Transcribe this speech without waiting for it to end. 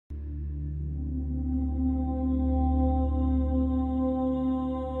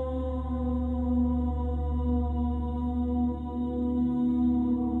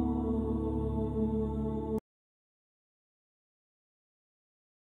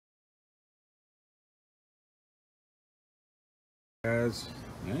Guys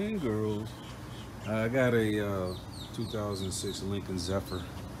and girls, I got a 2006 Lincoln Zephyr,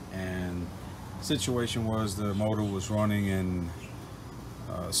 and situation was the motor was running in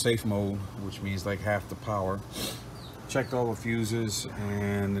safe mode, which means like half the power. Checked all the fuses,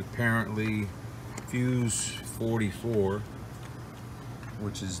 and apparently fuse 44,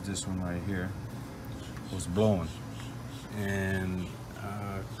 which is this one right here, was blowing, and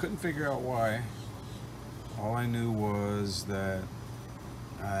couldn't figure out why. All I knew was that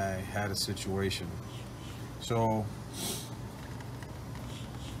I had a situation. So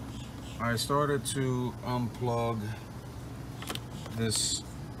I started to unplug this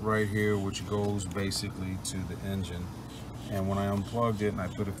right here, which goes basically to the engine. And when I unplugged it and I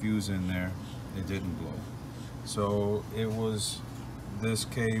put a fuse in there, it didn't blow. So it was this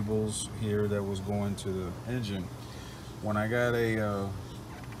cables here that was going to the engine. When I got a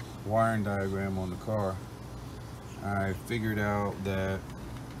wiring diagram on the car, I figured out that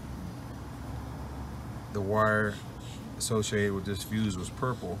the wire associated with this fuse was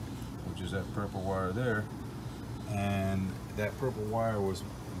purple, which is that purple wire there, and that purple wire was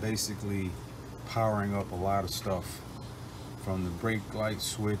basically powering up a lot of stuff, from the brake light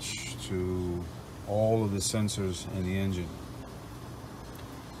switch to all of the sensors in the engine.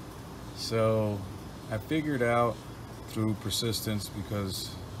 So I figured out through persistence, because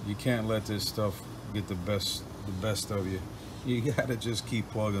you can't let this stuff get the best of you. You gotta just keep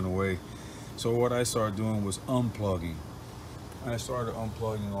plugging away. So what I started doing was unplugging. I started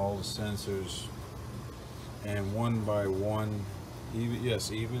unplugging all the sensors, and one by one,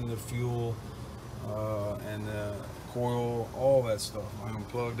 even the fuel and the coil, all that stuff, I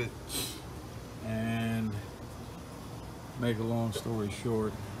unplugged it. And make a long story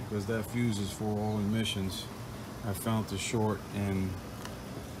short, because that fuse is for all emissions, I found the short in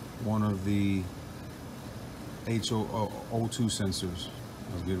one of the O2 sensors.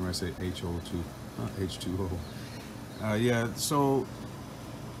 I was getting ready to say HO2, not H2O. Yeah, so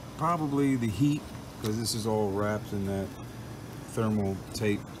probably the heat, because this is all wrapped in that thermal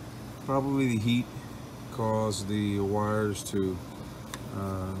tape. Probably the heat caused the wires to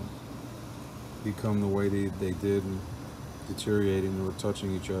become the way they did, and deteriorating. They were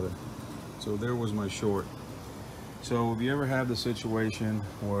touching each other. So there was my short. So if you ever have the situation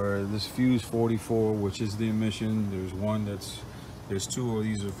where this fuse 44, which is the emission, there's two of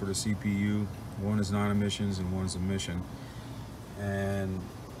these are for the CPU. One is non-emissions and one is emission. And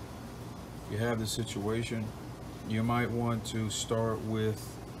if you have this situation, you might want to start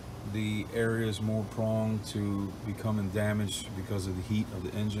with the areas more prone to becoming damaged because of the heat of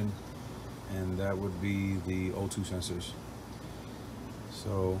the engine, and that would be the O2 sensors.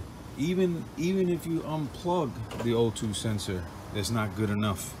 So even if you unplug the O2 sensor, it's not good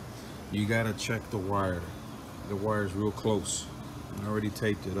enough. You gotta check the wire. The wire's real close. I already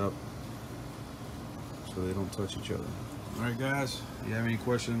taped it up so they don't touch each other. All right, guys, if you have any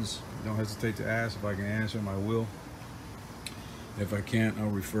questions, don't hesitate to ask. If I can answer them, I will. If I can't, I'll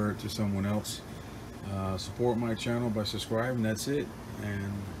refer it to someone else. Support my channel by subscribing. That's it.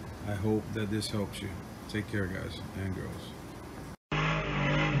 And I hope that this helps you. Take care, guys and girls.